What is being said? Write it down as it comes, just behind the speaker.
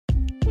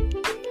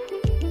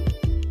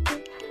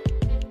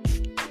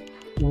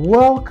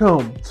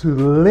Welcome to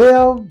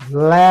Live,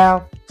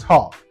 Laugh,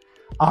 Talk.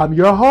 I'm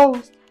your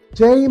host,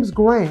 James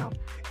Graham,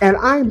 and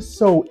I'm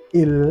so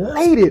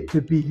elated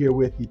to be here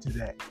with you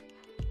today.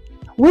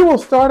 We will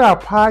start our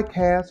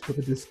podcast with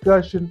a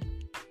discussion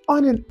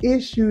on an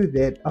issue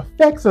that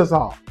affects us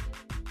all: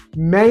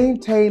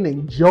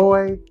 maintaining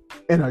joy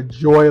in a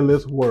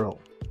joyless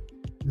world.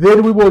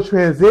 Then we will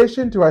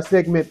transition to our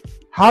segment,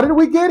 How Did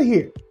We Get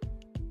Here?,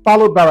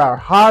 followed by our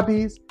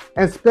hobbies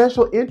and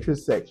special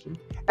interest section,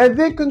 and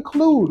then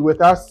conclude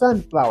with our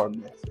sunflower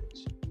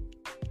message.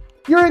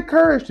 You're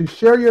encouraged to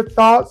share your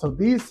thoughts on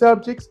these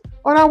subjects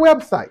on our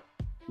website,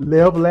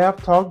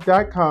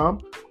 livelaughtalk.com,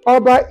 or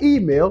by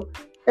email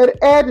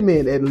at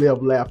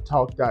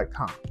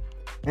admin@livelaughtalk.com.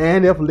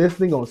 And if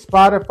listening on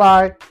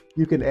Spotify,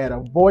 you can add a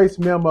voice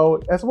memo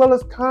as well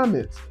as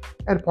comments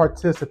and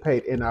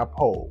participate in our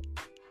poll.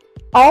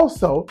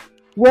 Also,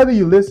 whether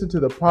you listen to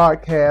the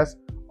podcast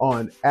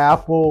on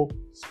Apple,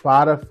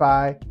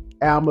 Spotify,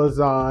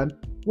 Amazon,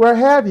 where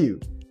have you,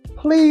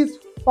 please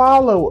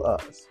follow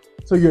us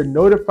so you're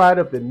notified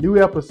of the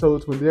new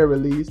episodes when they're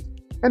released.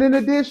 And in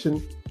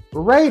addition,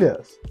 rate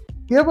us.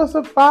 Give us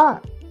a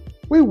 5.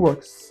 We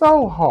work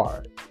so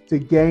hard to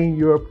gain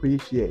your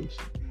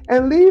appreciation.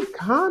 And leave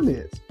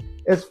comments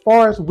as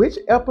far as which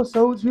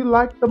episodes you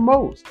like the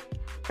most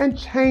and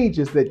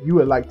changes that you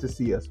would like to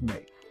see us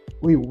make.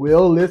 We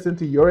will listen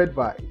to your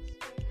advice.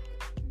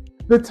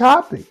 The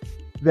topic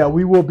that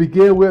we will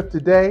begin with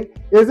today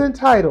is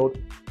entitled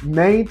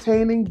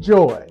Maintaining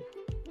Joy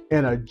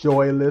in a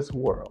Joyless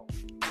World.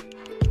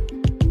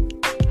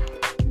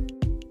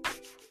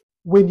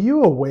 When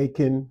you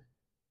awaken,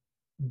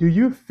 do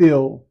you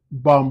feel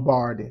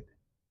bombarded?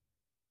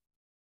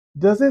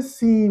 Does it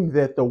seem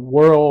that the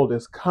world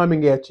is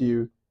coming at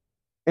you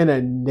in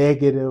a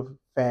negative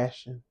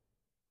fashion?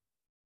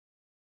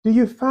 Do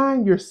you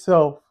find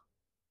yourself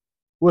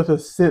with a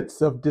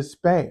sense of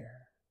despair?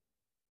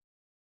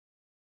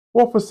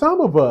 Well, for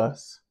some of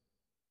us,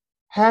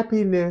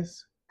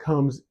 happiness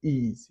comes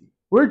easy.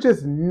 We're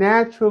just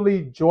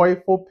naturally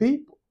joyful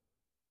people.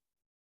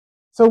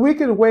 So we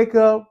can wake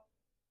up,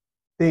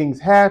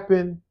 things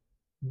happen,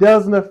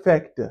 doesn't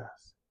affect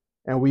us,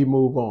 and we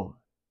move on.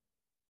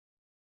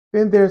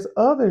 Then there's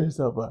others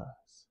of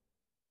us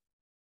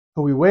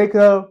who we wake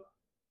up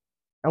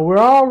and we're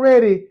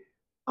already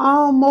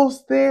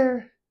almost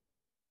there,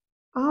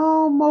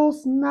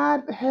 almost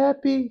not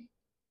happy.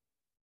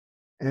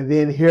 And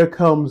then here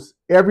comes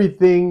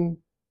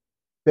everything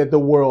that the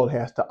world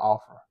has to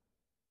offer.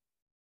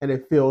 And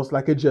it feels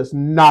like it just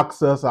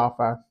knocks us off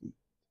our feet.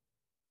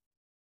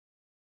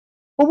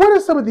 But what are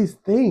some of these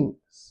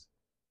things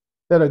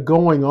that are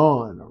going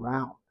on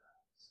around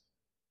us?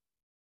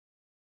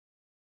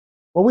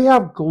 Well, we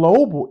have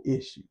global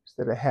issues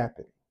that are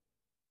happening.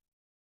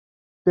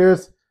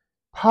 There's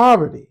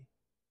poverty,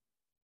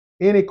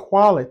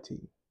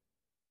 inequality,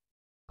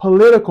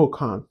 political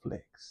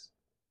conflicts,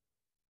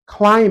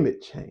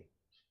 climate change.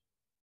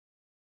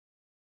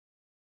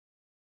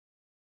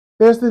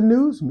 There's the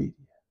news media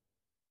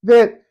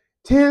that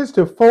tends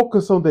to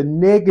focus on the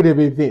negative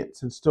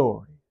events and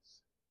stories.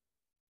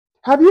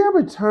 Have you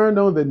ever turned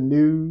on the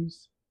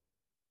news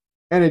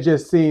and it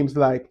just seems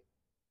like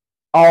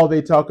all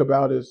they talk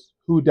about is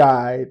who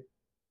died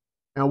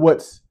and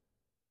what's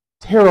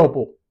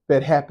terrible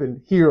that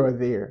happened here or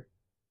there?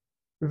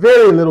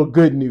 Very little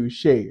good news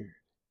shared.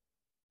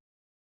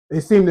 They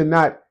seem to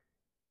not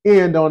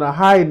end on a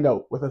high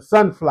note with a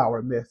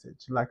sunflower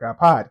message like our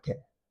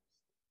podcast.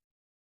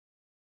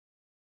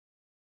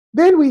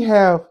 Then we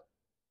have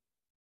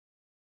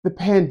the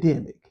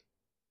pandemic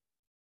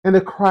and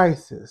the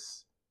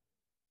crisis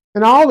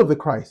and all of the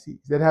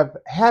crises that have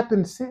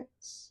happened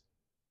since.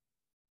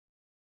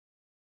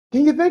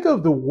 Can you think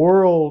of the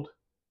world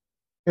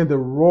in the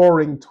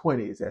roaring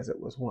 20s, as it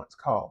was once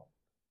called?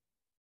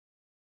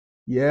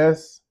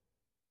 Yes,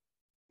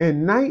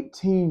 in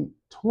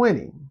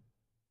 1920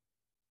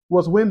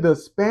 was when the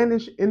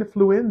Spanish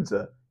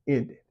influenza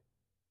ended.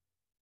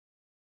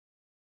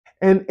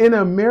 And in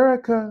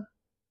America,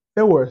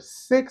 there were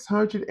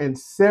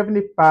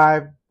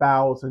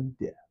 675,000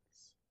 deaths.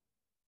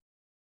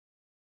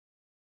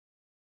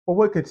 Well,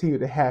 what continued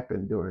to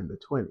happen during the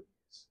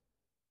 20s?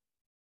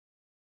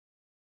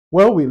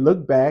 Well, we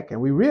look back and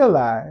we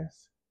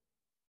realize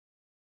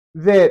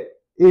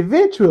that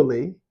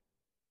eventually,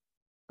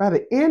 by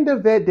the end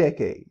of that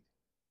decade,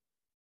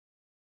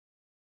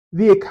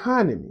 the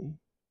economy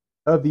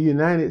of the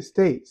United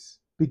States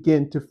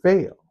began to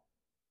fail.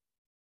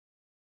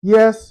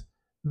 Yes,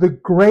 the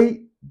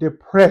Great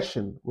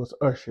Depression was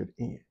ushered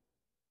in.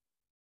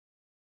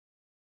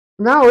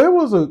 Now, it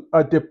was a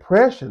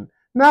depression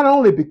not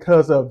only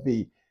because of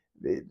the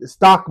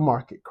stock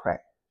market crash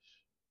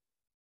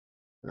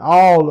and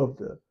all of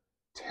the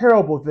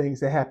terrible things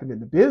that happened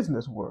in the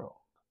business world,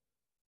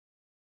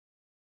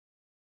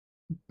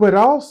 but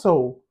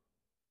also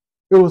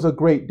it was a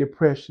Great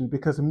Depression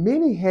because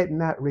many had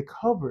not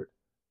recovered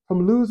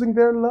from losing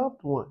their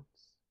loved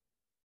ones.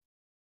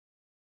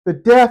 The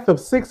death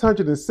of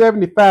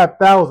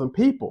 675,000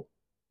 people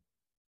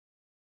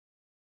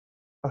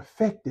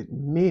affected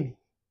many.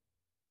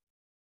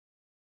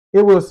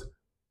 It was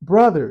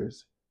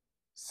brothers,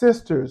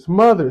 sisters,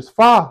 mothers,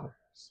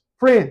 fathers,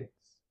 friends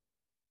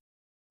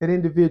that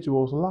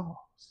individuals lost.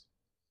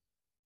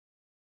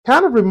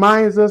 Kind of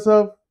reminds us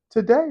of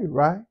today,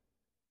 right?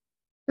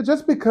 And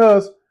just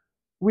because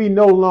we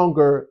no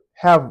longer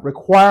have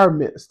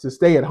requirements to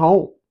stay at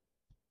home,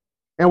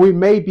 and we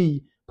may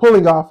be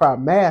pulling off our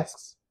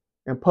masks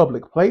in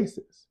public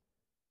places,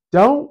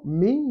 don't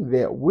mean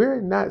that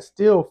we're not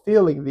still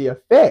feeling the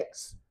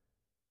effects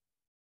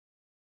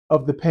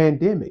of the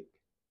pandemic.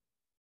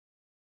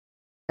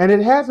 And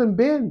it hasn't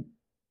been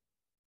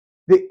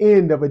the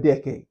end of a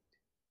decade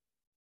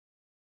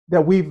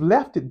that we've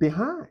left it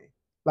behind,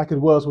 like it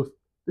was with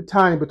the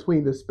time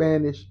between the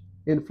Spanish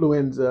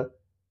influenza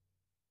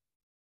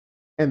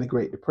and the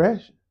Great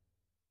Depression.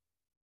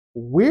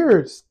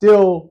 We're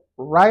still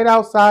right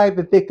outside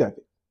the thick of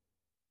it.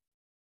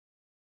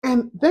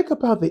 And think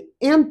about the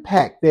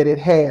impact that it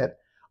had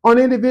on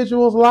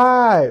individuals'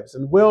 lives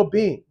and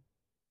well-being,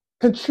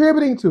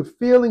 contributing to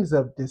feelings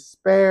of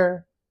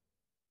despair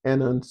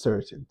and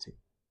uncertainty.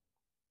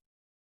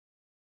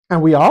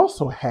 And we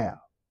also have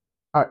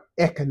our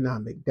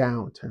economic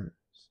downturns.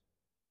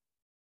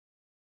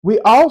 We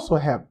also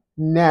have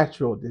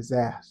natural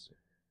disasters.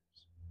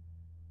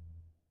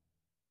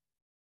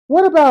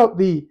 What about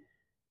the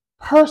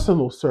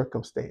personal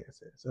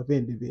circumstances of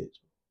individuals?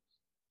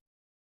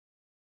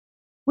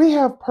 We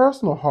have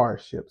personal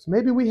hardships.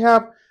 Maybe we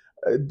have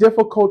a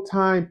difficult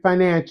time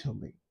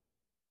financially.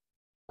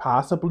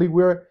 Possibly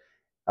we're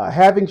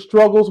having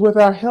struggles with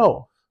our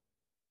health.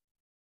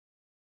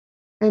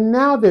 And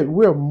now that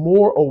we're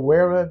more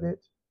aware of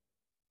it,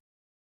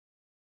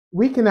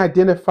 we can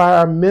identify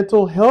our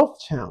mental health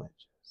challenges.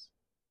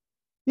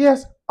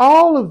 Yes,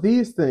 all of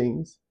these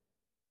things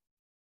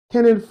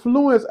can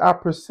influence our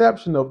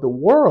perception of the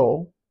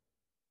world,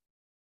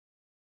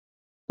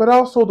 but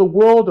also the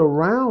world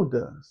around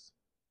us,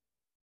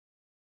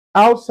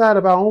 outside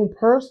of our own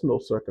personal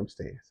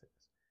circumstances,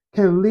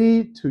 can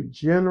lead to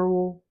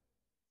general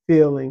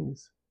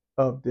feelings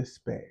of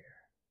despair.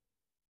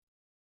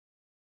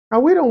 Now,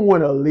 we don't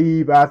want to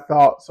leave our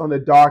thoughts on a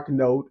dark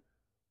note.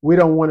 We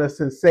don't want to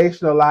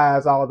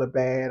sensationalize all the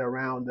bad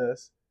around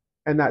us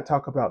and not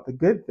talk about the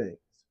good things.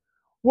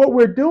 What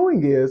we're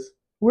doing is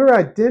we're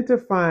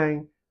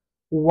identifying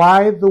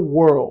why the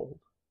world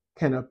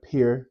can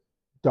appear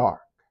dark.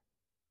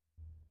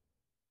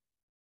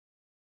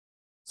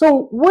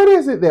 So, what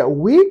is it that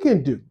we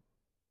can do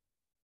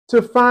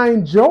to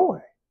find joy?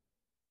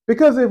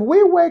 Because if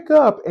we wake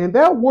up and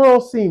that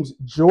world seems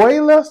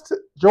joyless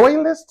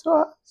to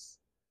us,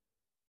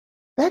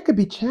 that could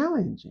be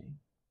challenging.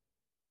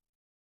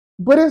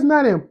 But it's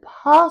not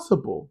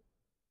impossible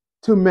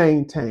to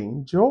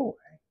maintain joy.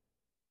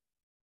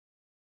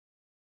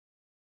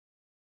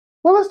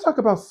 Well, let's talk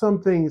about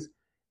some things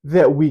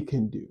that we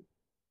can do.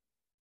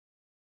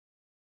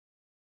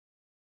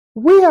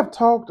 We have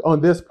talked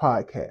on this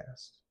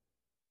podcast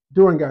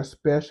during our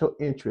special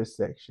interest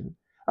section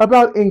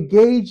about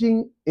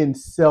engaging in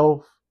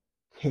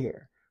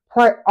self-care,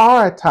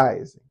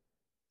 prioritizing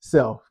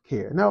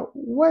self-care. Now,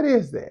 what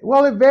is that?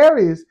 Well, it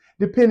varies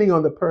depending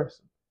on the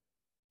person.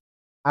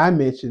 I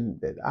mentioned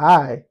that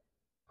I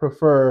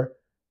prefer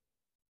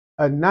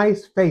a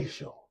nice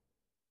facial,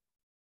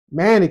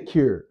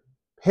 manicure,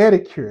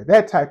 pedicure,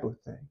 that type of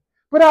thing.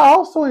 But I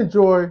also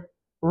enjoy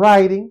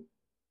writing,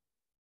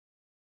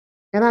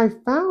 and I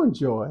found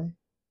joy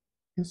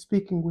in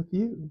speaking with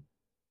you.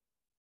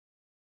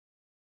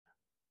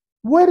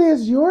 What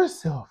is your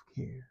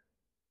self-care?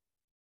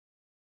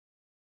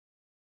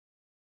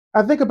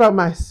 I think about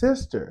my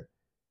sister.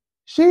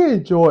 She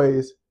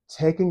enjoys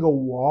taking a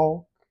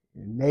walk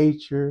in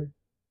nature.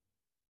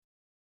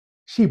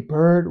 She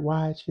bird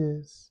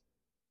watches.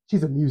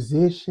 She's a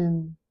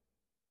musician.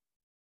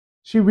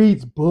 She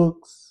reads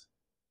books.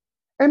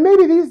 And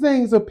maybe these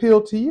things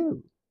appeal to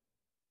you.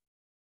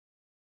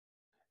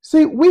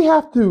 See, we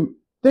have to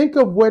think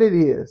of what it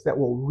is that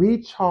will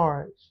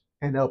recharge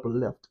and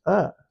uplift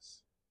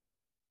us.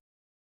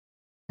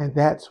 And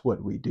that's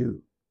what we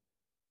do.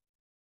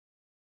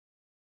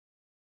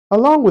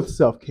 Along with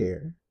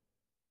self-care,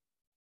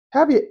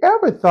 have you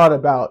ever thought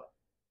about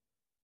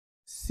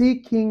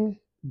seeking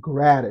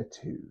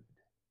gratitude?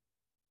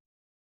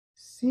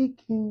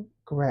 Seeking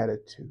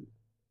gratitude.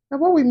 Now,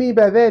 what we mean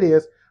by that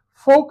is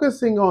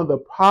focusing on the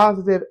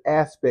positive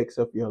aspects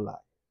of your life.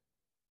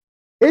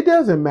 It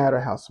doesn't matter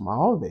how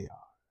small they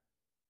are,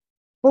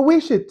 but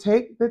we should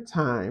take the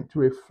time to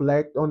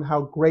reflect on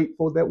how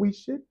grateful that we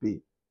should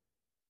be.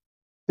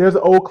 There's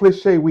an old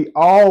cliche we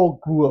all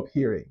grew up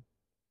hearing.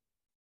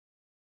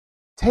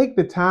 Take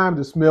the time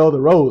to smell the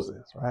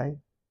roses, right?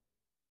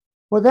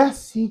 Well, that's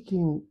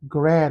seeking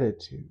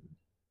gratitude.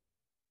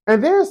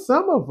 And there's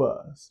some of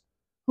us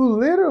who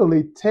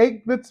literally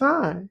take the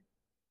time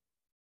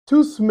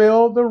to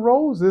smell the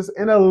roses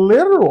in a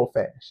literal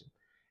fashion.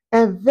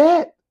 And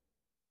that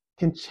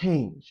can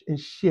change and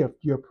shift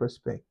your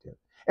perspective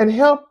and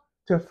help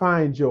to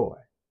find joy.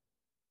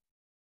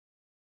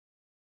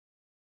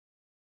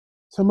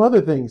 Some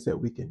other things that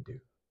we can do.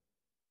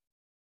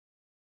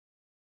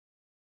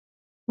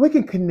 we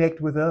can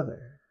connect with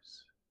others.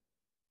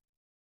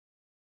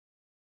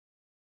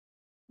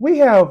 We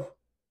have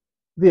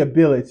the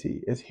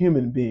ability as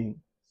human beings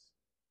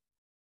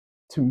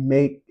to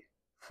make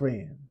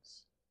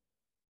friends.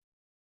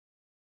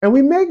 And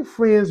we make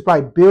friends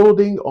by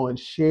building on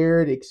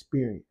shared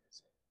experiences.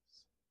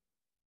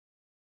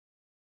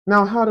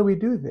 Now, how do we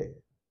do that?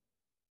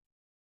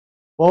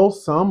 Well,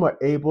 some are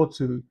able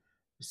to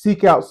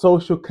seek out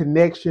social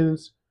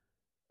connections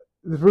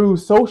through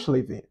social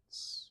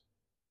events.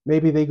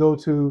 Maybe they go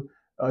to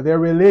their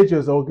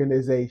religious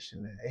organization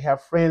and they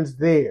have friends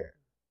there,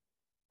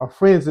 or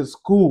friends at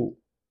school,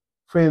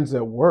 friends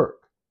at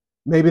work.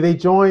 Maybe they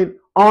join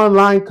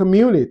online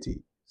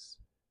communities.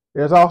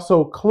 There's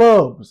also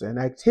clubs and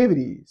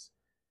activities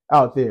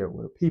out there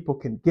where people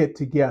can get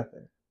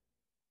together.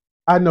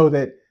 I know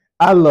that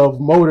I love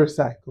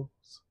motorcycles.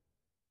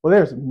 Well,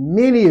 there's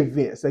many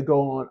events that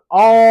go on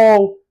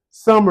all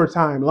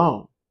summertime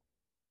long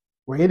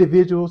where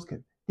individuals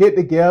can get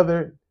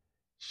together,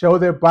 show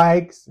their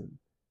bikes, and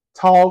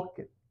talk,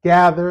 and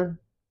gather,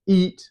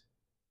 eat,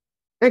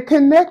 and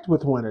connect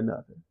with one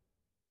another.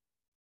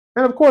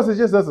 And of course, it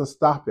just doesn't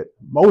stop at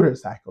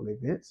motorcycle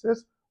events.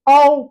 There's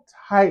all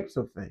types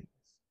of things.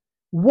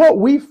 What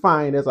we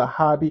find as a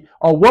hobby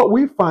or what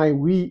we find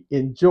we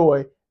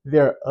enjoy,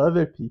 there are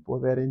other people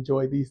that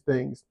enjoy these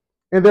things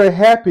and they're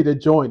happy to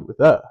join with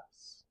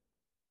us.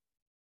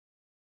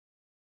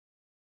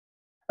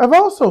 I've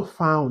also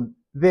found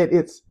that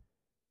it's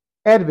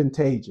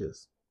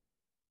advantageous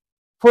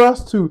for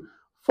us to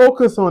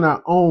focus on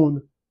our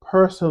own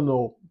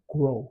personal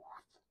growth.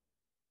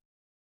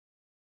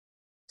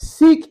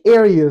 Seek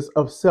areas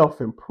of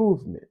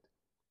self-improvement.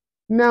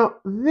 Now,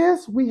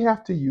 this we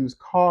have to use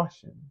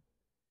caution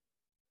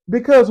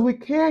because we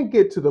can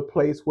get to the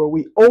place where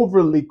we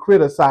overly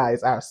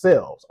criticize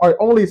ourselves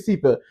or only see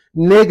the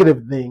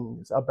negative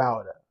things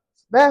about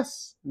us.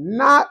 That's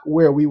not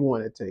where we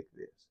want to take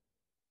this.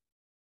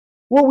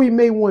 What we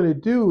may want to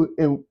do,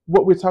 and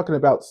what we're talking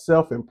about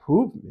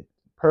self-improvement,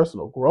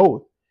 personal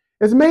growth,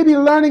 is maybe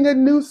learning a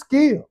new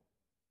skill,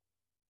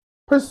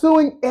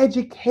 pursuing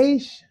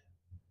education,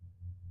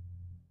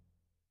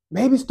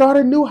 maybe start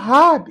a new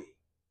hobby.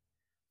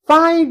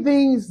 Find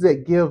things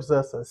that gives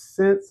us a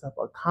sense of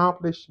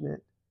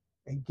accomplishment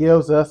and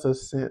gives us a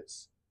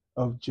sense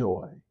of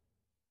joy.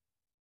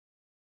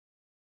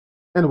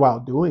 And while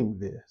doing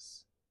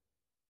this,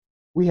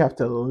 we have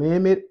to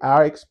limit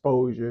our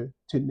exposure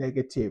to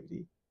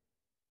negativity.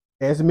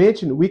 As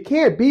mentioned, we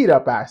can't beat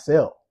up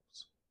ourselves.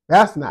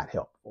 That's not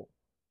helpful.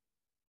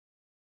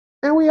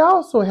 And we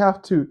also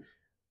have to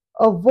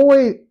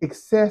avoid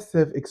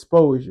excessive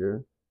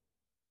exposure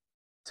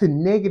to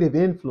negative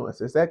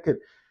influences that could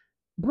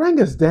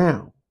bring us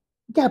down.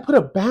 You got to put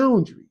up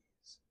boundaries.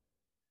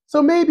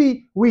 So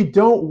maybe we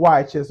don't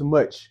watch as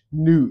much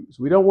news.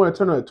 We don't want to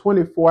turn on a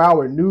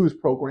 24-hour news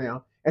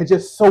program and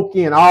just soak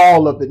in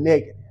all of the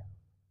negative.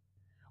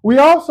 We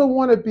also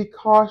want to be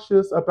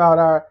cautious about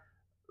our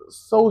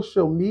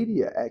social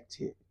media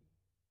activity,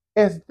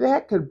 as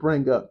that could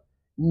bring up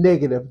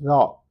negative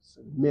thoughts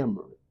and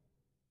memories.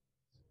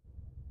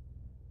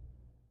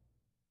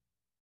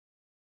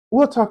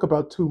 We'll talk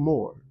about two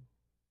more.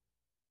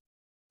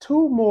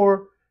 Two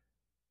more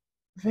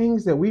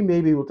things that we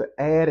may be able to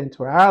add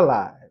into our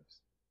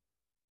lives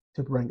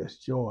to bring us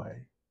joy.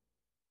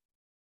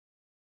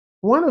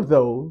 One of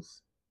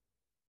those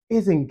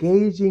is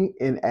engaging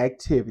in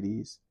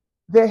activities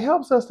that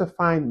helps us to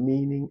find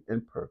meaning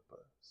and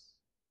purpose.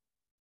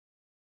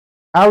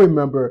 I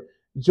remember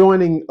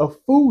joining a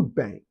food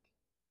bank,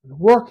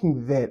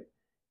 working that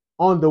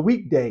on the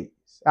weekdays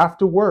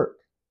after work.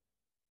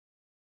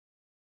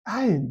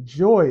 I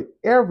enjoyed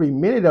every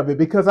minute of it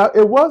because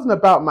it wasn't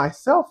about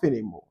myself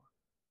anymore.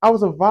 I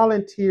was a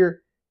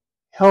volunteer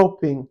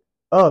helping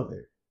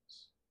others.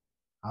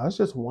 That's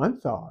just one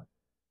thought.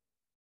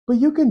 But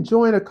you can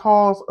join a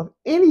cause of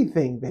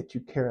anything that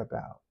you care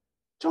about.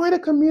 Join a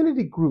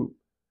community group.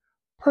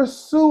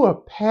 Pursue a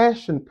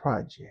passion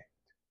project.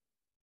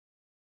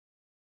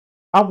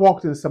 I've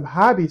walked in some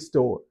hobby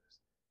stores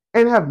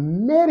and have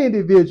met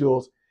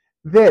individuals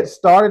that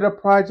started a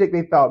project.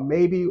 They thought,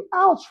 maybe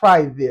I'll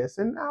try this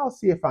and I'll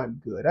see if I'm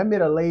good. I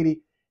met a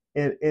lady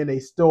in a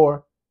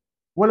store,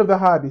 one of the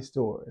hobby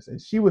stores, and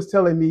she was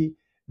telling me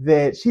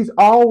that she's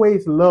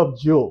always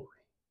loved jewelry.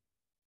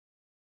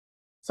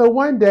 So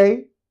one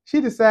day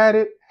she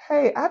decided,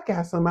 hey, I've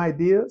got some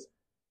ideas.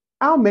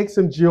 I'll make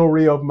some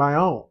jewelry of my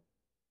own.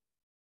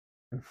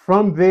 And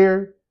from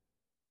there,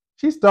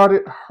 she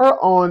started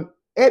her own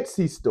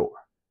Etsy store.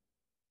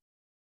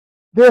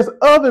 There's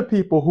other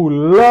people who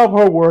love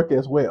her work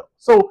as well.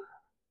 So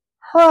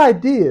her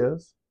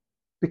ideas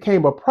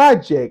became a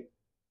project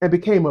and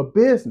became a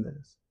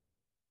business.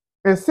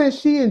 And since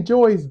she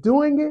enjoys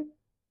doing it,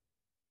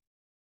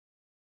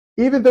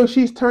 even though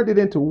she's turned it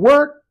into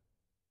work,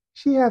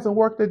 she hasn't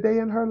worked a day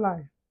in her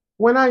life.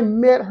 When I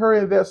met her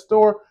in that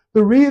store,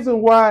 the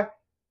reason why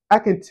I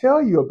can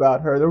tell you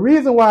about her, the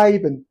reason why I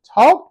even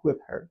talked with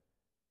her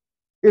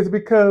is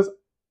because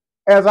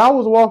as I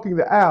was walking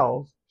the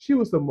aisles, She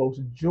was the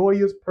most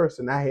joyous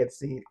person I had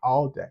seen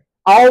all day.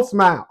 All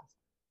smiles,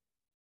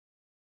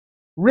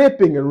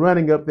 ripping and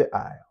running up the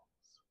aisle.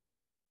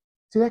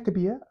 See, that could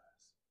be us.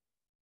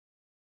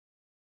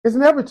 It's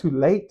never too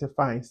late to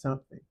find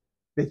something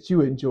that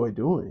you enjoy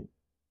doing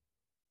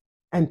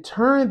and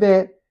turn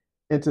that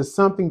into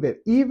something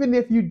that even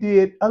if you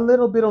did a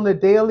little bit on a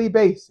daily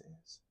basis,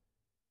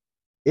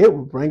 it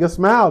will bring a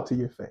smile to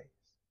your face.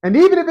 And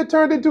even if it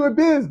turned into a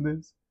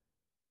business,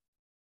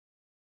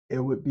 it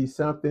would be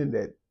something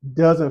that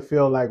doesn't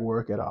feel like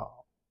work at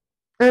all.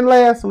 And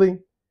lastly,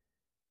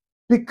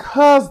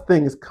 because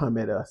things come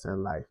at us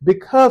in life,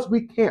 because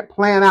we can't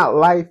plan out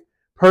life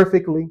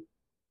perfectly,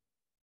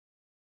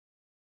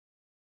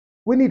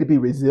 we need to be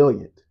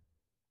resilient.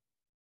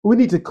 We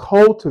need to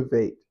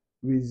cultivate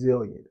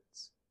resilience.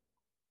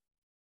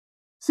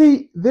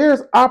 See,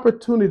 there's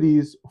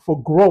opportunities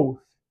for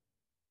growth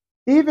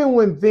even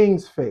when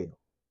things fail.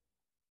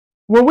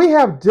 When we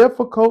have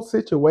difficult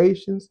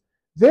situations,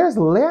 there's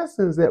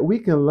lessons that we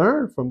can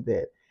learn from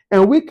that.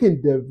 And we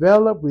can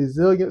develop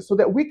resilience so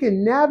that we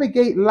can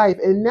navigate life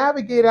and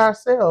navigate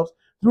ourselves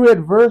through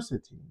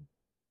adversity.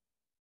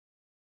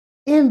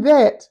 In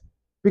that,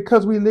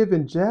 because we live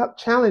in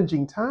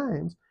challenging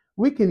times,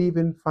 we can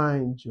even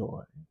find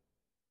joy.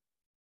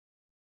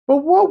 But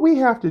what we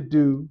have to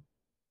do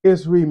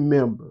is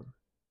remember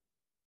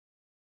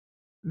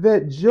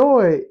that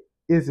joy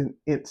is an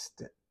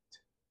instant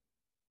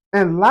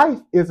and life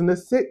isn't a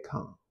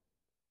sitcom.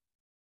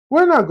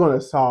 We're not going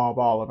to solve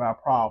all of our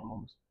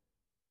problems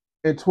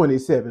in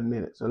 27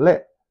 minutes or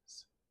less.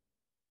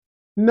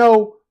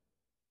 No,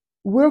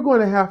 we're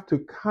going to have to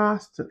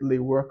constantly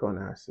work on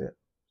ourselves.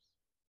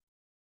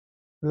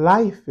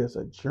 Life is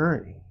a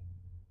journey.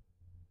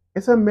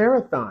 It's a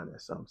marathon,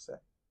 as some say.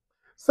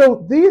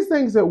 So these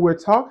things that we're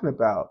talking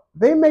about,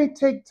 they may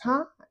take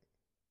time.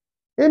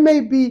 It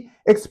may be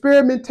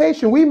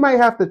experimentation. We might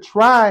have to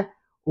try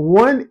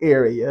one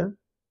area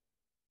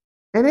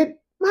and it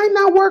might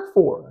not work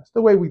for us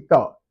the way we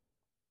thought.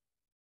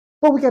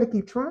 But we got to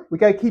keep trying. We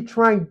got to keep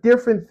trying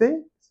different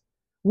things.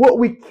 What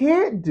we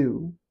can't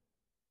do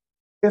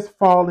is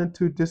fall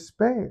into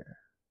despair.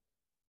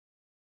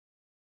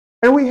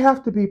 And we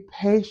have to be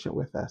patient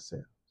with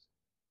ourselves.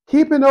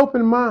 Keep an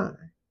open mind.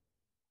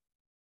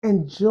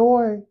 And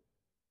joy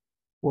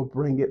will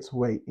bring its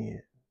way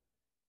in.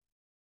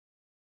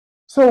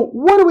 So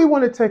what do we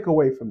want to take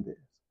away from this?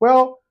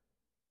 Well,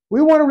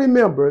 we want to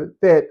remember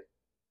that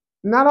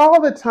not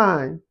all the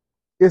time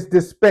is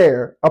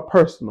despair a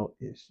personal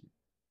issue.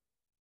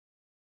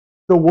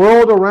 The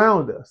world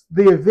around us,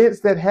 the events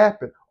that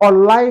happen, or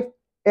life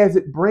as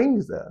it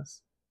brings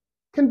us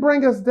can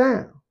bring us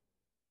down.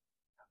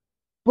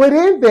 But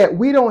in that,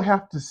 we don't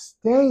have to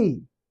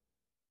stay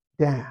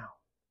down.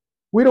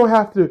 We don't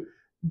have to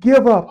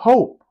give up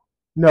hope.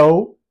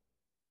 No,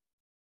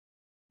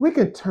 we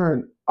can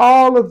turn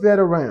all of that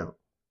around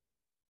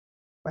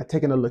by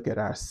taking a look at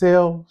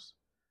ourselves,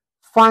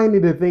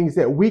 finding the things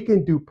that we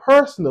can do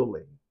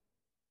personally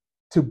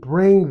to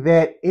bring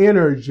that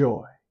inner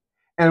joy.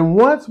 And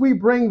once we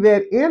bring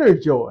that inner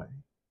joy,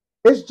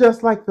 it's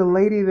just like the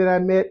lady that I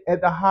met at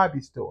the hobby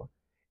store.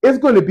 It's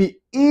going to be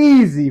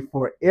easy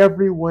for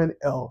everyone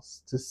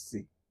else to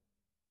see.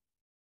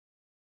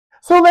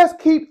 So let's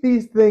keep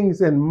these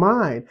things in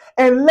mind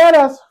and let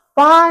us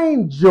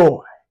find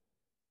joy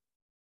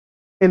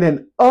in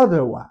an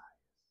otherwise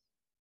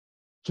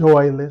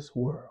joyless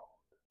world.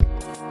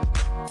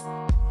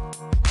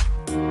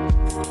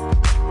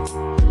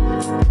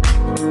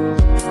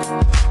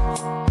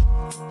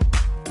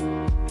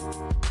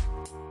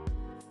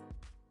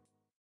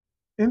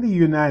 In the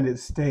United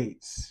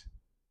States,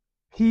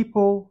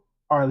 people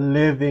are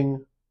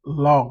living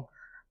longer.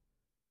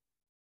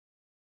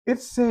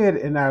 It said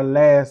in our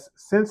last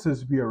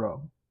Census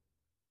Bureau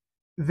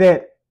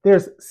that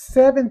there's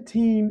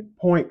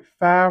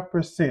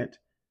 17.5%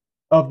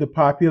 of the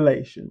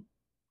population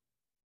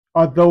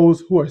are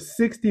those who are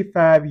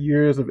 65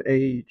 years of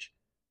age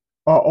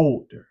or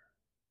older.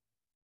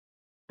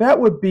 That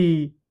would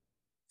be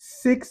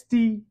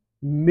 60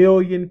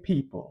 million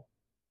people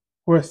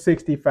who are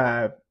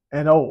 65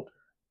 and older.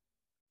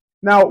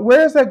 Now,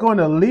 where is that going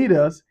to lead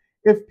us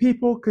if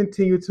people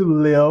continue to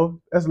live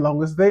as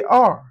long as they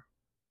are?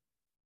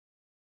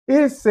 It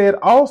is said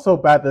also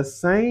by the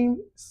same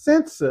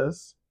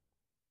census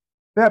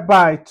that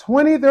by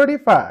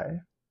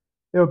 2035,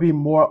 there will be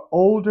more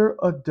older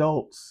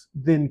adults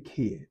than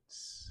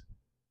kids.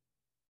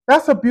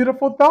 That's a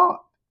beautiful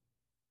thought.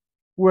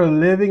 We're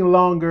living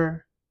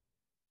longer,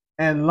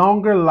 and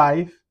longer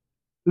life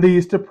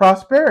leads to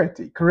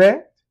prosperity,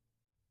 correct?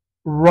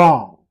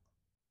 Wrong.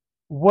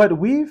 What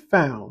we've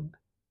found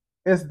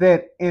is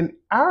that in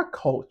our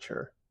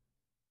culture,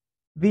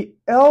 the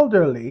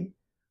elderly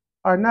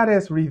are not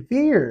as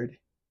revered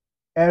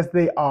as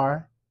they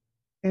are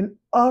in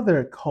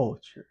other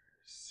cultures.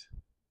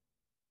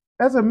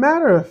 As a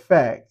matter of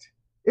fact,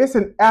 it's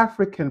an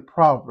African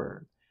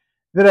proverb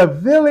that a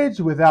village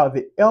without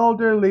the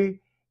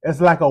elderly is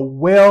like a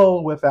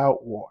well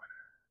without water.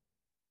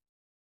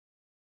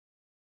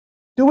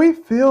 Do we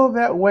feel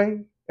that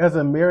way as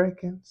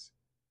Americans.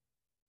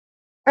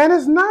 And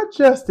it's not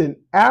just in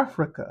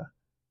Africa.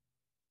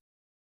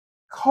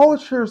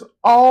 Cultures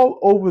all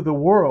over the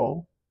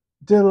world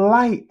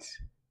delight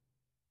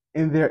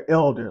in their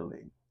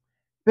elderly.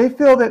 They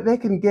feel that they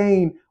can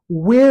gain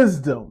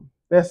wisdom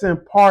that's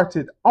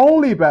imparted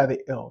only by the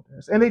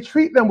elders, and they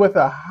treat them with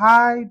a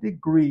high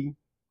degree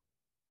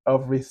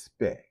of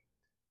respect.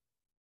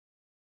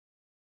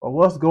 But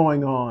what's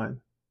going on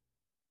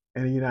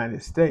in the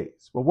United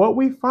States? Well, what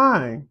we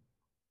find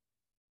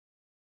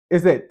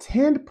is that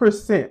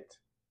 10%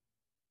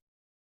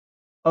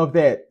 of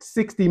that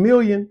 60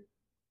 million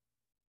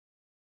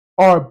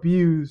are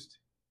abused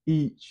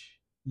each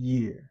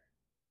year.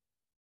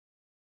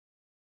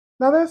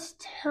 Now that's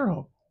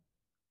terrible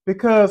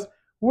because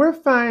we're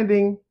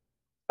finding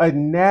a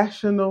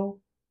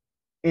national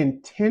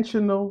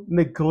intentional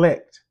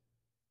neglect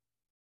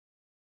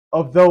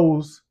of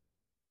those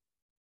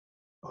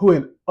who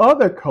in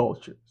other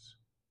cultures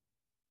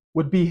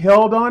would be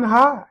held on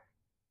high.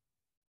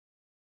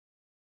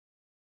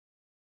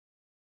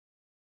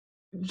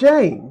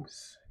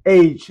 James,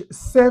 age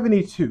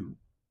 72,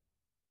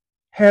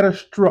 had a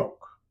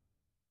stroke,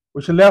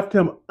 which left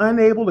him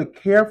unable to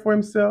care for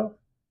himself,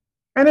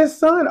 and his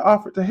son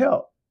offered to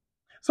help.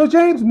 So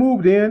James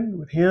moved in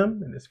with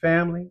him and his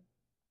family.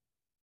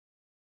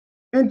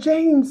 And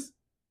James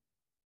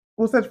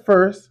was at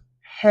first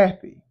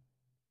happy.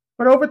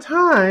 But over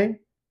time,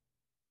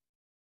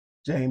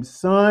 James'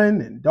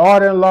 son and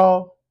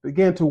daughter-in-law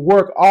began to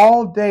work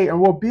all day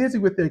and were busy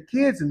with their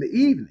kids in the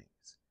evenings.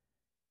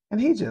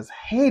 And he just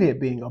hated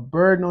being a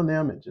burden on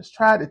them and just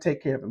tried to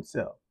take care of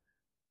himself.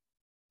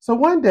 So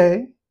one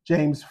day,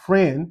 James'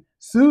 friend,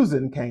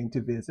 Susan, came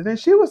to visit, and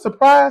she was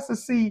surprised to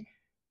see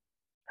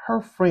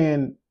her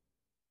friend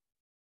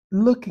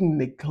looking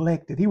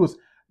neglected. He was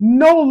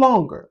no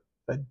longer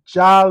the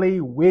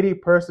jolly, witty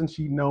person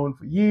she'd known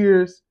for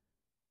years.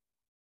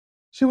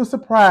 She was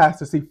surprised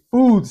to see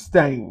food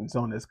stains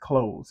on his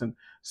clothes and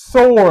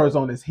sores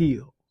on his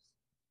heels.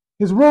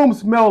 His room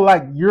smelled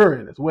like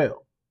urine as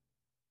well.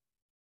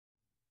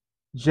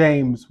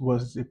 James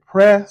was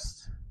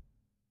depressed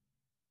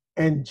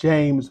and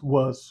James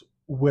was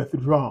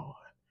withdrawn.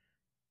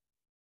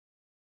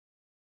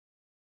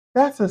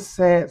 That's a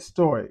sad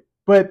story,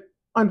 but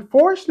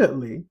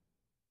unfortunately,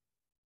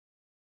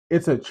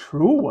 it's a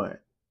true one.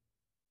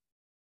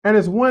 And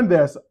it's one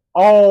that's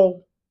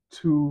all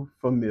too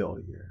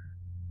familiar.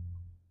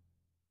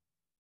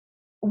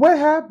 What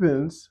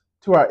happens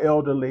to our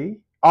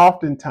elderly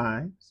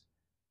oftentimes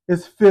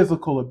is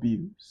physical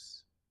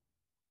abuse.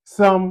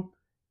 Some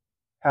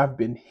have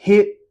been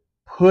hit,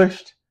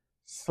 pushed,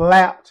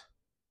 slapped,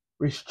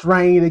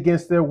 restrained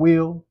against their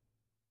will.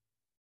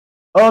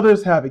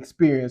 Others have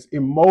experienced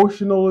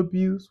emotional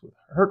abuse with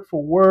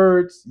hurtful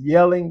words,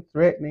 yelling,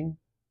 threatening.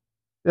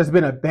 There's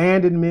been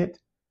abandonment,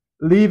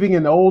 leaving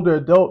an older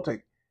adult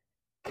to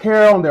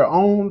care on their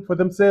own for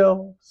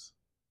themselves,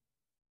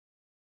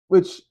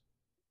 which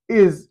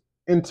is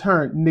in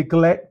turn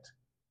neglect.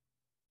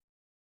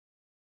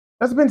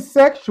 There's been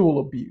sexual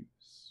abuse.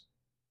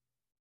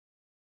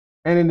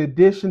 And in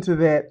addition to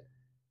that,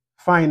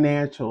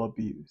 financial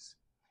abuse.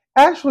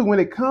 Actually, when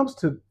it comes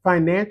to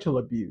financial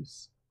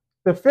abuse,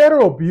 the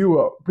Federal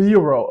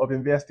Bureau of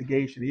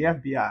Investigation, the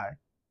FBI,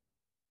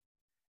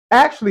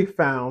 actually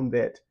found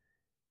that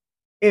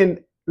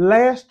in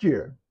last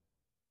year,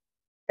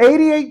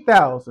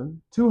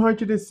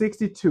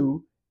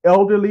 88,262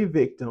 elderly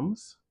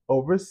victims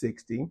over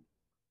 60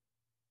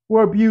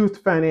 were abused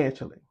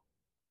financially.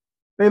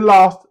 They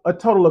lost a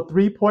total of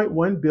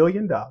 $3.1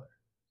 billion,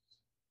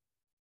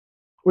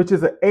 which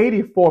is an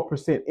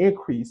 84%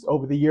 increase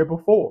over the year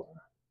before.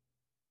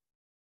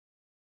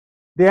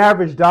 The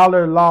average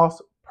dollar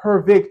loss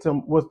per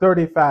victim was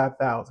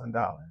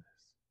 $35,000.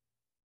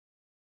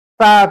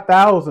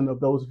 5,000 of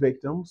those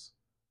victims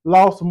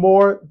lost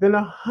more than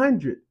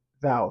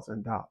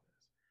 $100,000.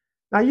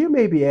 Now you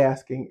may be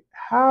asking,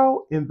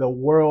 how in the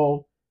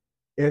world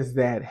is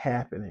that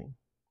happening?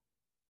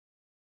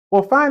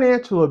 Well,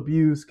 financial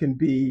abuse can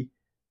be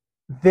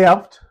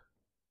theft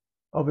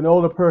of an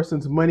older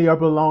person's money or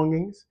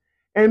belongings,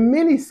 and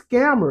many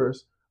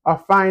scammers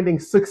are finding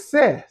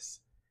success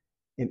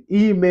in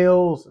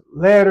emails,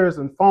 letters,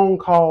 and phone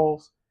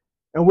calls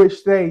in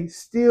which they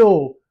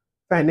steal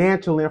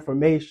financial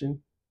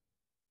information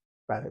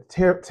by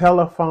the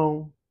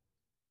telephone,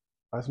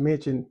 as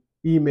mentioned,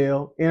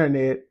 email,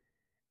 internet,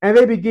 and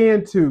they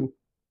begin to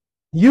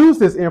use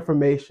this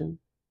information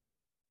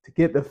to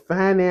get the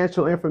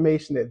financial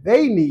information that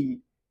they need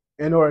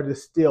in order to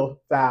steal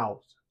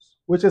thousands,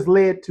 which has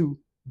led to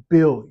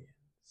billions.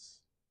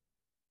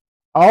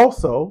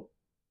 Also,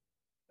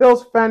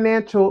 there's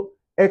financial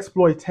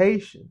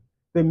exploitation,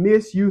 the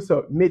misuse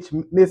or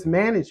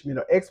mismanagement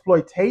or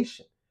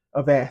exploitation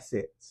of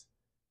assets.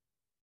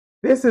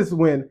 This is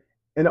when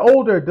an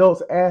older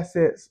adult's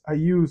assets are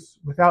used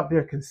without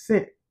their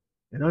consent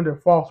and under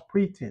false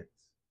pretense.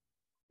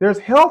 There's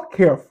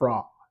healthcare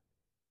fraud.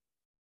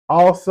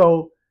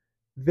 Also,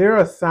 there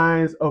are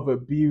signs of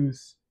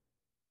abuse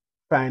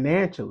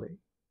financially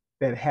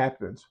that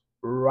happens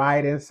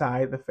right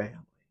inside the family.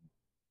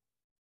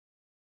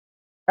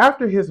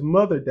 After his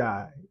mother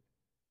died,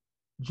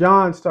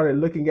 John started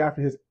looking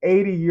after his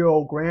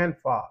 80-year-old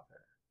grandfather,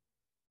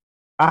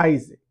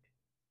 Isaac.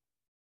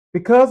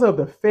 Because of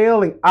the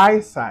failing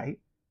eyesight,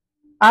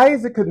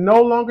 Isaac could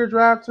no longer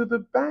drive to the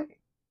bank.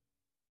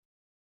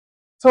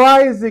 So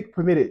Isaac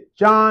permitted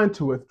John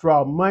to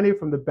withdraw money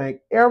from the bank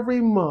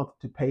every month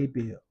to pay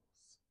bills.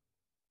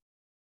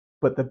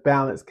 But the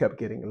balance kept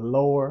getting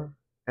lower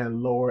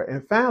and lower,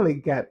 and finally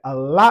got a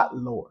lot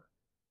lower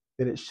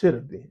than it should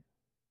have been.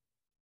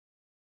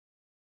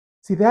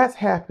 See, that's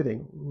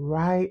happening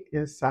right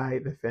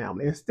inside the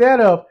family. Instead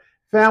of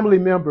family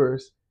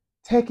members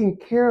taking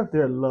care of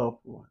their loved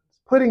ones,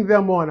 putting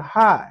them on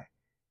high,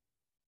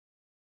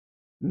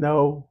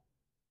 no,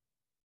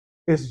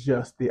 it's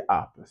just the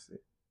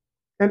opposite.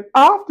 And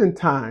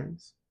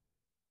oftentimes,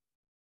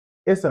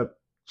 it's a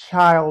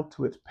child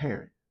to its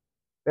parent.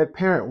 That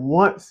parent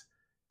once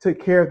took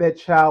care of that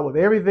child with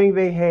everything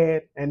they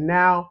had, and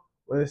now,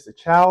 when it's the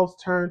child's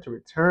turn to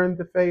return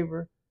the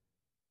favor,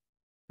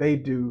 they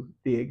do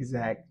the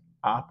exact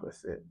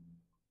opposite.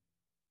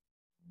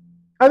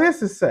 Now,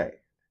 this is sad,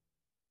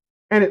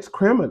 and it's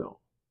criminal.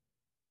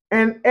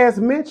 And as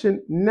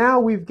mentioned, now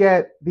we've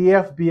got the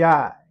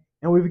FBI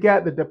and we've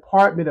got the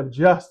Department of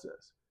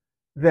Justice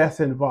that's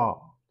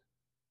involved.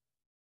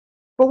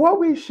 But what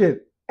we should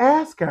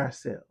ask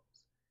ourselves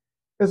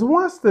is,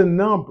 once the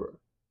number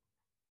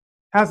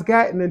has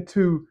gotten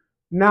into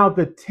now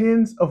the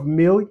tens of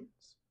millions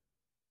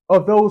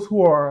of those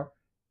who are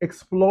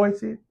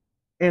exploited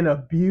and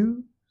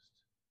abused,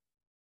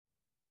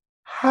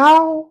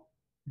 how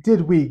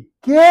did we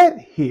get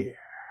here?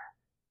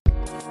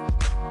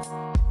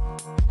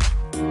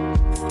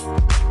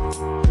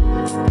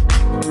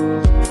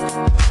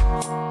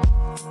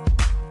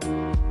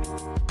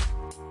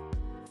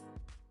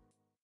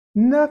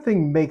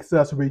 Nothing makes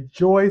us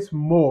rejoice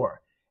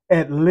more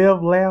at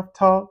Live, Laugh,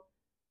 Talk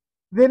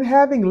than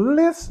having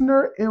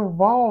listener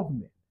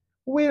involvement.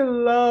 We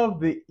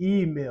love the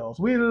emails,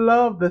 we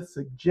love the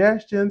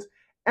suggestions,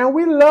 and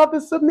we love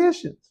the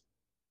submissions.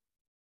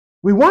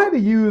 We wanted to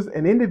use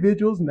an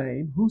individual's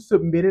name who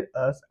submitted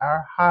us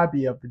our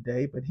hobby of the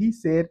day, but he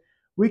said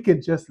we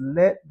could just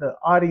let the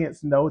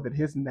audience know that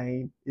his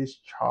name is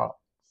Charles.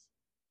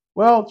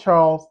 Well,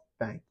 Charles,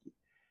 thank you.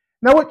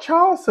 Now, what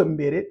Charles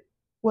submitted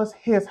was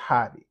his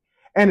hobby,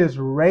 and his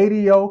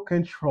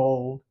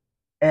radio-controlled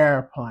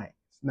airplanes.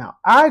 Now,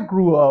 I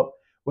grew up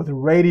with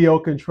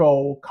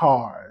radio-controlled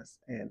cars,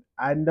 and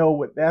I know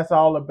what that's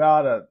all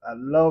about. I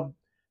love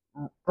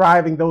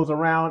driving those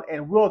around,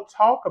 and we'll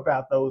talk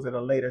about those at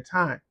a later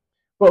time.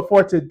 But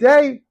for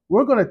today,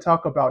 we're going to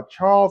talk about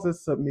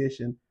Charles's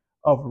submission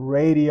of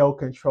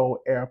radio-controlled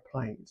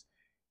airplanes.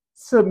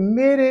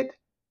 Submitted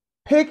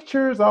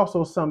pictures,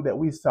 also some that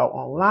we saw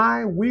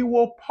online, we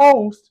will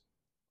post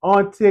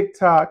on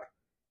TikTok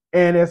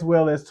and as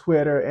well as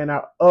Twitter and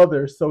our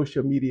other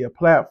social media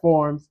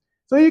platforms,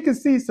 so you can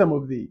see some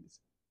of these.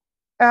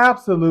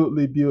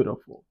 Absolutely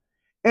beautiful.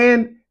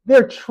 And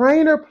they're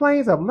trainer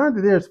planes. I've learned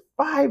that there's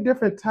 5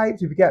 different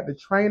types. You've got the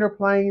trainer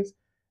planes.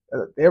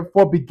 They're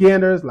for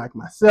beginners like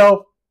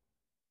myself.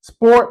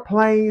 Sport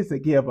planes that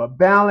give a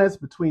balance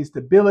between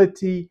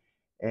stability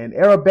and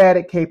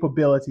aerobatic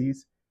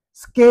capabilities.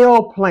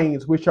 Scale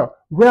planes, which are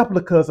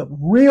replicas of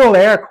real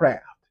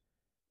aircraft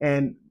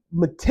and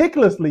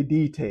meticulously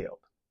detailed.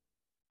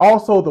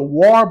 Also, the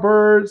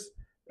warbirds,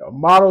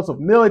 models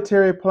of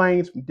military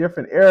planes from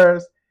different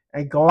eras,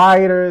 and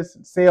gliders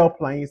and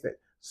sailplanes that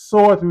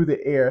soar through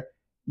the air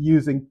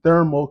using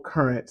thermal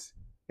currents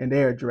and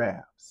air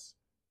drafts.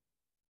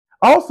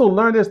 Also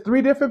learned there's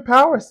 3 different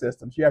power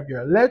systems. You have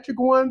your electric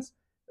ones,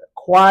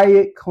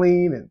 quiet,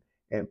 clean,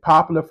 and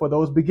popular for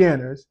those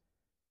beginners.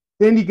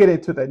 Then you get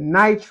into the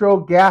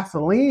nitro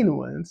gasoline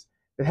ones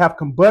that have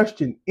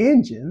combustion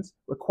engines,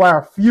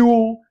 require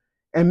fuel,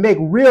 and make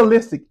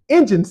realistic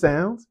engine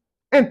sounds,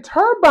 and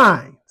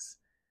turbines.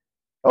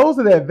 Those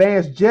are the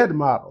advanced jet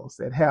models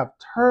that have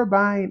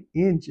turbine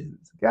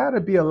engines.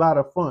 Gotta be a lot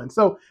of fun.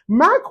 So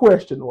my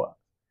question was,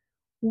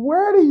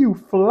 where do you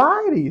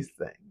fly these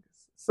things?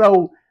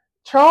 So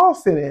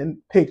Charles sent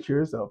in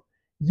pictures of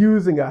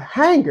using a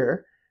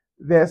hangar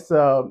that's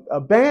an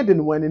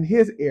abandoned one in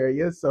his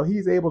area. So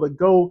he's able to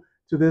go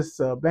to this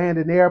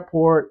abandoned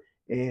airport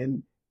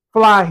and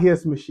fly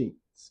his machines.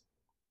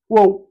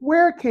 Well,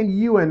 where can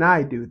you and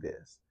I do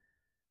this?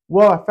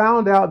 Well, I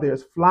found out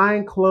there's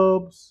flying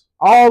clubs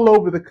all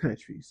over the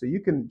country. So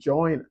you can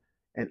join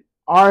an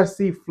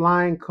RC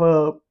flying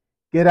club,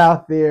 get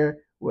out there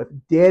with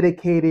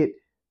dedicated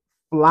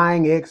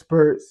flying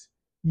experts,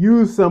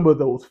 use some of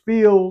those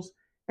fields,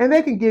 and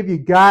they can give you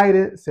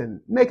guidance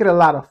and make it a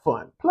lot of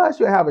fun. Plus,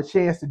 you'll have a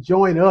chance to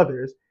join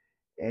others,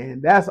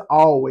 and that's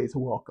always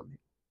welcoming.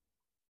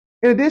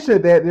 In addition to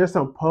that, there's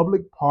some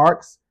public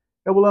parks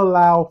that will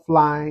allow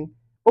flying,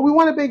 but we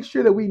want to make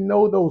sure that we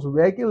know those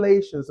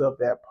regulations of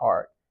that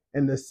park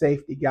and the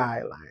safety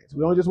guidelines.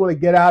 We don't just want to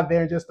get out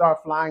there and just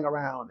start flying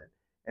around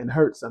and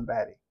hurt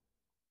somebody.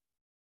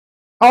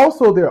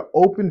 Also, there are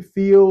open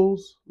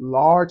fields,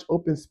 large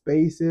open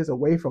spaces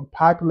away from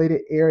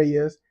populated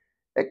areas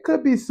that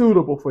could be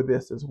suitable for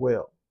this as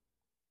well.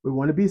 We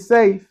want to be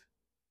safe.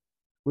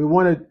 We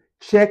want to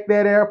check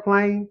that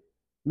airplane,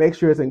 make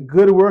sure it's in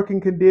good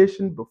working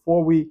condition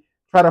before we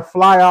try to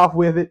fly off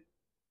with it.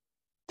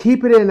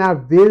 Keep it in our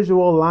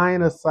visual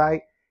line of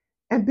sight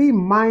and be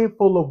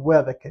mindful of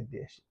weather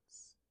conditions.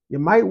 You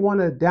might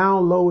want to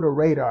download a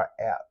radar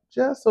app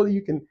just so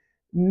you can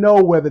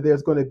know whether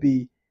there's going to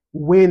be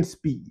wind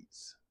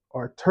speeds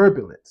or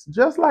turbulence,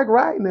 just like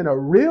riding in a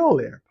real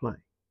airplane.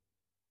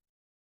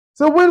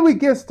 So when we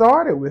get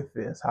started with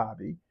this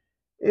hobby,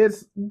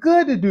 it's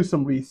good to do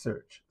some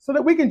research so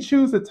that we can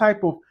choose the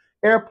type of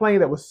airplane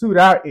that will suit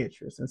our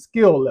interests and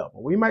skill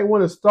level. We might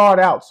want to start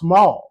out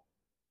small.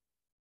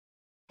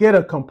 Get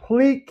a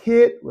complete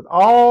kit with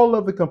all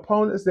of the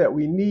components that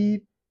we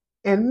need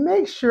and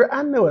make sure,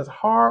 I know it's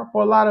hard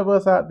for a lot of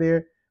us out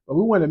there, but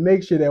we want to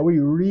make sure that we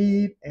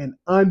read and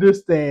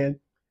understand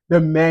the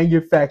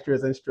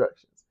manufacturer's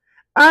instructions.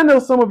 I know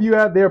some of you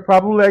out there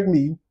probably like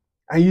me,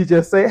 and you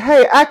just say,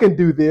 hey, I can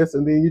do this,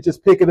 and then you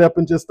just pick it up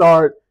and just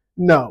start.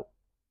 No.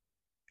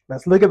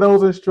 Let's look at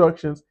those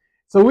instructions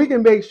so we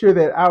can make sure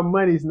that our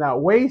money's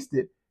not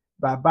wasted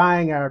by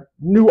buying our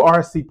new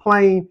RC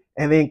plane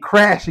and then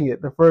crashing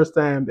it the first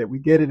time that we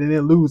get it and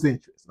then lose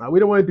interest. Now, we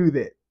don't want to do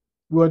that.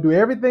 We want to do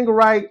everything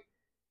right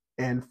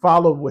and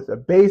follow with the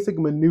basic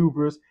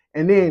maneuvers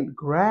and then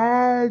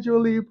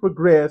gradually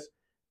progress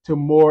to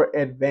more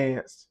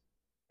advanced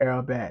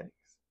aerobatics.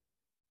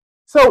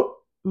 So,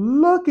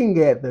 looking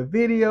at the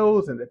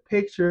videos and the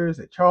pictures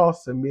that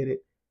Charles submitted,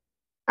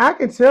 I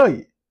can tell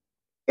you,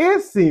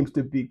 it seems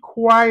to be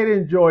quite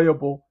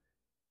enjoyable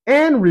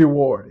and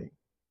rewarding.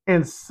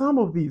 And some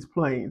of these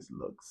planes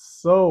look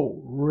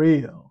so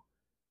real.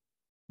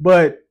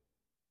 But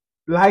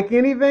like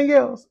anything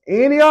else,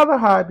 any other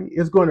hobby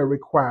is going to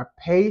require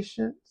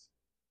patience,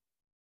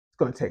 it's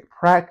going to take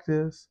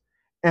practice,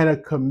 and a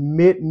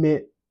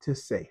commitment to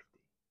safety.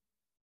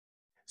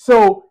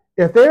 So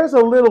if there's a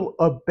little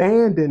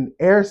abandoned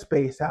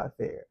airspace out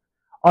there,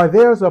 or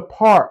there's a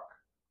park,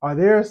 or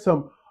there's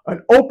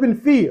an open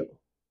field,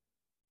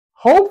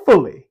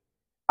 hopefully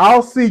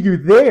I'll see you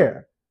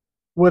there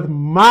with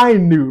my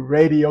new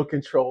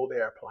radio-controlled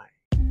airplane.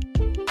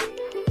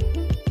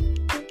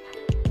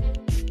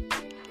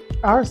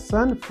 Our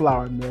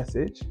sunflower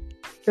message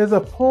is a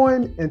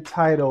poem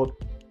entitled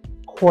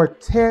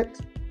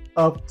Quartet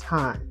of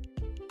Time,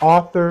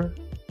 author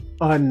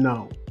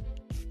unknown.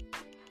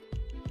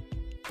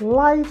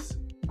 Life's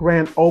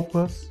grand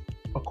opus,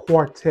 a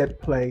quartet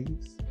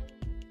plays,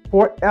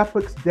 four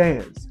epochs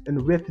dance in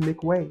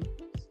rhythmic ways,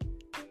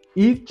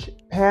 each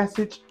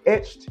passage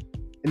etched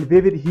in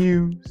vivid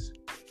hues,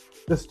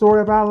 the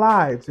story of our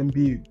lives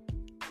imbued.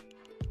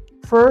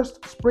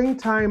 First,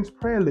 springtime's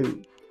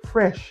prelude,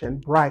 fresh and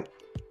bright,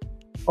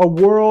 a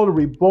world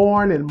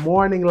reborn in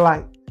morning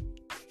light,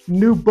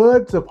 new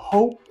buds of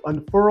hope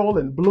unfurl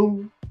and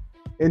bloom,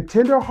 in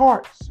tender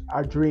hearts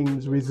our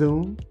dreams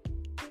resume.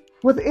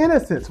 With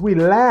innocence we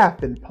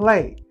laugh and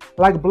play,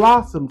 like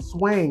blossoms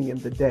swaying in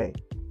the day.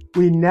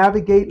 We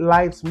navigate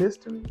life's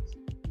mysteries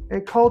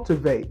and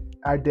cultivate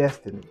our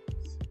destinies.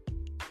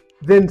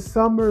 Then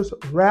summer's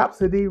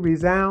rhapsody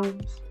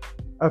resounds,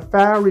 a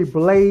fiery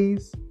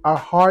blaze, our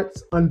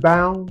hearts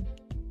unbound.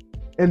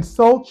 In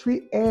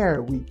sultry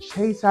air we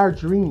chase our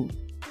dreams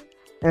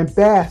and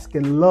bask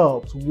in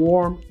love's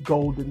warm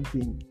golden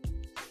beam.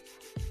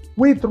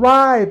 We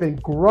thrive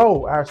and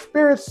grow, our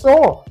spirits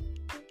soar,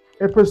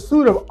 in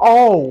pursuit of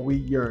all we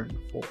yearn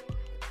for.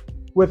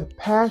 With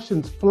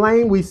passion's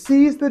flame we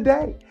seize the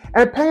day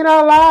and paint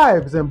our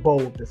lives in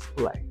bold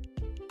display.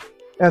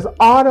 As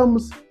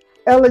autumn's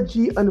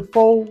elegy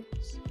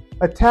unfolds,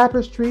 a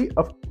tapestry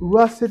of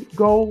russet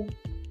gold,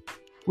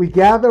 we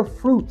gather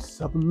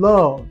fruits of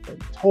love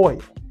and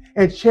toil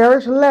and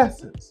cherish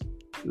lessons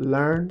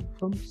learned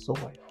from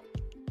soil.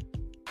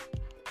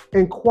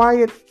 In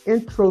quiet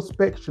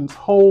introspection's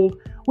hold,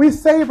 we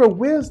savor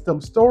wisdom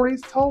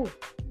stories told,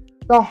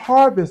 the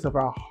harvest of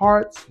our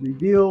hearts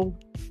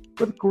revealed.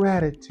 With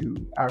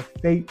gratitude our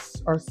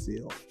fates are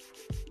sealed.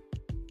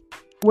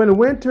 When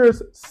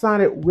winter's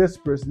sonnet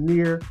whispers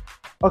near,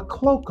 a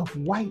cloak of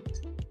white,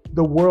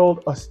 the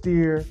world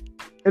austere,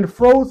 in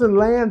frozen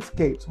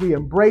landscapes we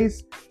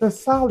embrace the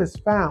solace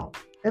found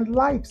in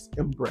life's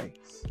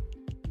embrace.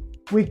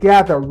 We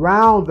gather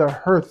round the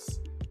hearth's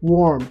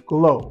warm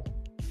glow,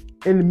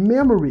 in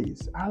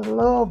memories our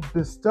love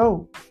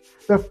bestow,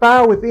 the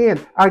fire within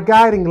our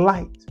guiding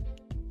light,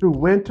 through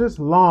winter's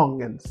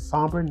long and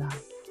somber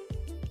night.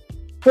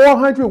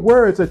 400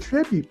 words a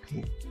tribute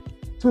pen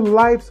to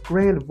life's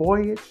grand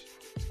voyage,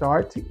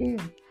 start to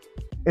end.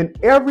 In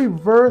every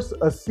verse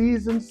a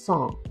seasoned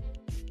song,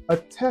 a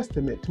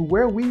testament to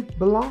where we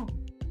belong.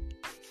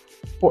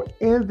 For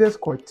in this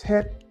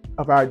quartet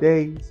of our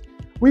days,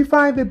 we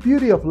find the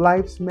beauty of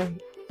life's maze.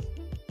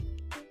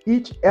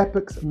 Each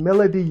epoch's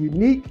melody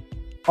unique,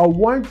 a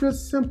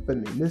wondrous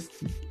symphony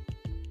mystique.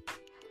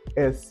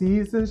 As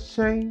seasons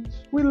change,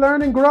 we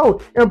learn and grow,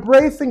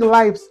 embracing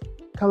life's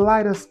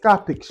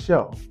kaleidoscopic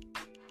show.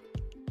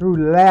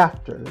 Through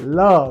laughter,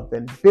 love,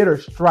 and bitter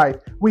strife,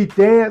 we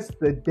dance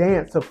the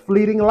dance of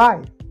fleeting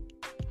life.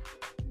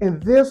 In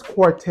this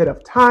quartet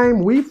of time,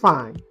 we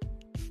find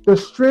the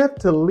strength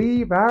to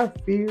leave our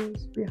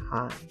fears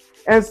behind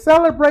and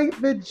celebrate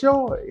the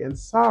joy and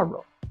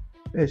sorrow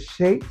that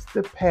shapes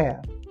the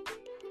path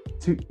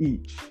to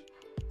each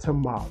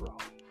tomorrow.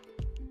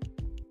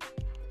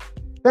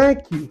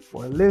 Thank you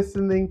for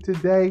listening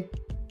today.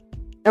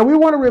 And we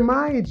want to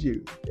remind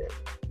you that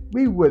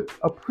we would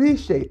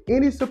appreciate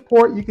any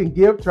support you can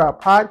give to our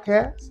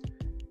podcast.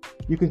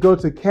 You can go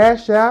to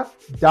Cash App,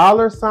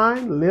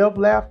 $Live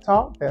Laugh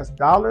Talk. That's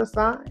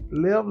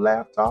 $Live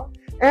Laugh Talk.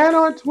 And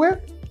on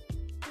Twitter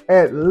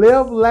at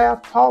Live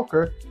Laugh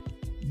Talker,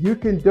 you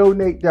can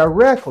donate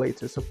directly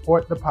to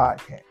support the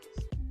podcast.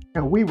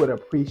 And we would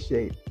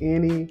appreciate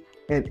any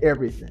and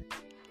everything.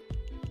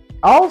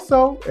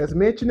 Also, as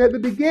mentioned at the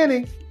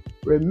beginning,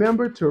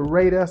 remember to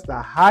rate us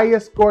the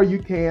highest score you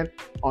can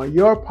on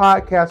your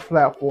podcast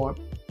platform.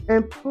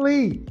 And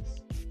please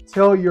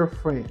tell your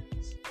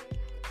friends,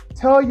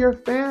 tell your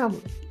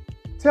family,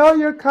 tell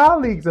your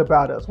colleagues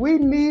about us. We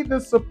need the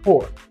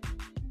support,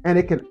 and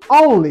it can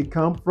only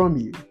come from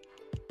you.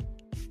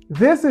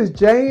 This is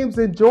James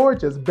and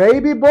Georgia's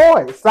baby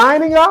boy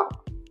signing off.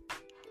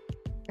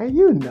 And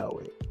you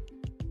know it.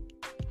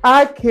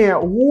 I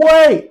can't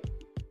wait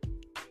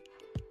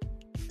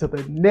till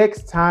the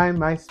next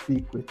time I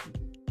speak with you.